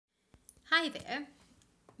Hi there,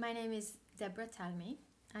 my name is Deborah Talmi.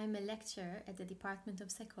 I'm a lecturer at the Department of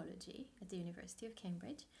Psychology at the University of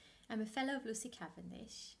Cambridge. I'm a fellow of Lucy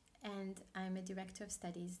Cavendish and I'm a director of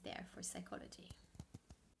studies there for psychology.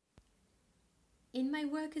 In my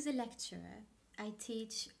work as a lecturer, I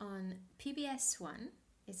teach on PBS 1,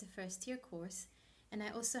 it's a first year course, and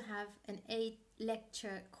I also have an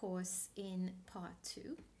 8-lecture course in part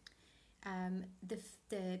 2.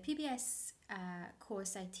 The PBS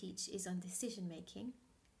course I teach is on decision making,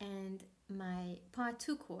 and my part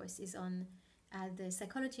 2 course is on the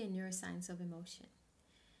psychology and neuroscience of emotion.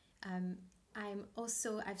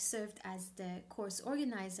 I've served as the course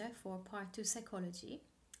organizer for part 2 psychology,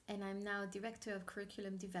 and I'm now director of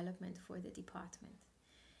curriculum development for the department.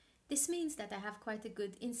 This means that I have quite a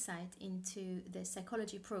good insight into the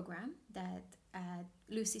psychology program that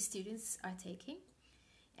Lucy students are taking,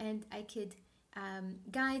 and I could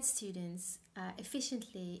guide students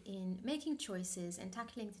efficiently in making choices and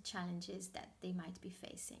tackling the challenges that they might be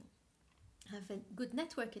facing. I have a good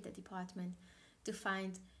network at the department to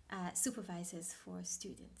find supervisors for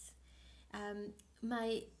students.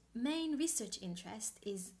 My main research interest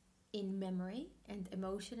is in memory and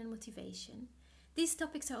emotion and motivation. These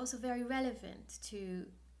topics are also very relevant to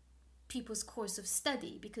people's course of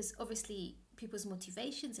study because obviously people's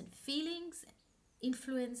motivations and feelings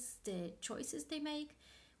influence the choices they make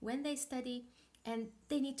when they study, and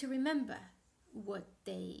they need to remember what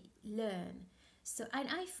they learn. And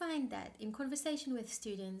I find that in conversation with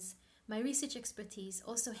students, my research expertise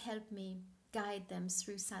also help me guide them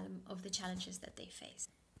through some of the challenges that they face.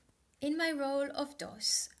 In my role of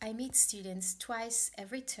DOS, I meet students twice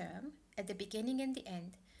every term, at the beginning and the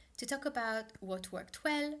end, to talk about what worked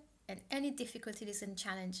well and any difficulties and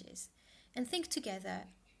challenges, and think together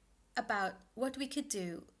about what we could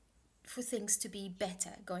do for things to be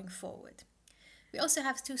better going forward. We also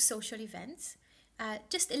have 2 social events,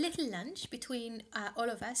 just a little lunch between all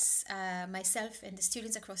of us, myself and the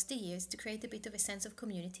students across the years, to create a bit of a sense of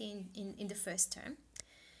community in the first term,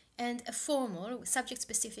 and a formal,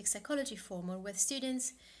 subject-specific psychology formal where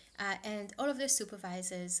students and all of their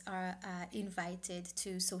supervisors are invited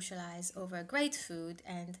to socialize over great food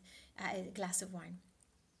and a glass of wine.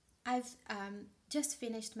 I've just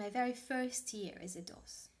finished my very first year as a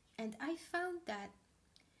DOS, and I found that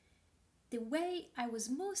the way I was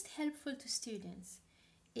most helpful to students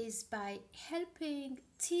is by helping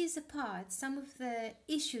tease apart some of the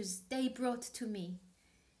issues they brought to me,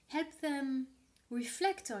 help them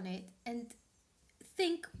reflect on it and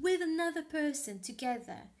think with another person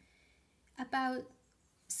together about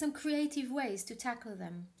some creative ways to tackle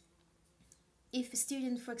them. If a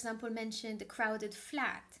student, for example, mentioned a crowded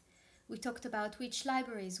flat, we talked about which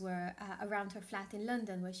libraries were around her flat in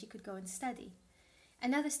London where she could go and study.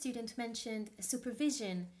 Another student mentioned a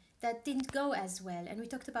supervision that didn't go as well, and we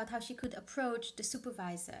talked about how she could approach the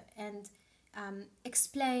supervisor and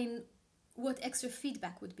explain what extra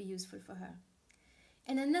feedback would be useful for her.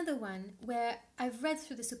 And another one where I've read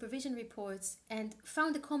through the supervision reports and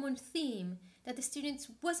found a common theme that the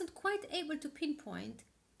students wasn't quite able to pinpoint,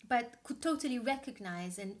 but could totally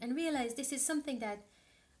recognize and realize this is something that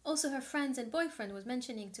also her friends and boyfriend was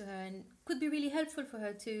mentioning to her and could be really helpful for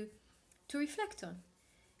her to reflect on.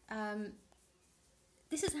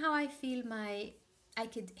 This is how I feel I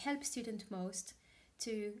could help students most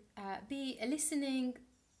to be a listening,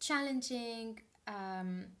 challenging,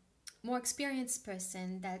 more experienced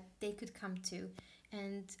person that they could come to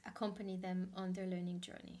and accompany them on their learning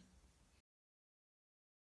journey.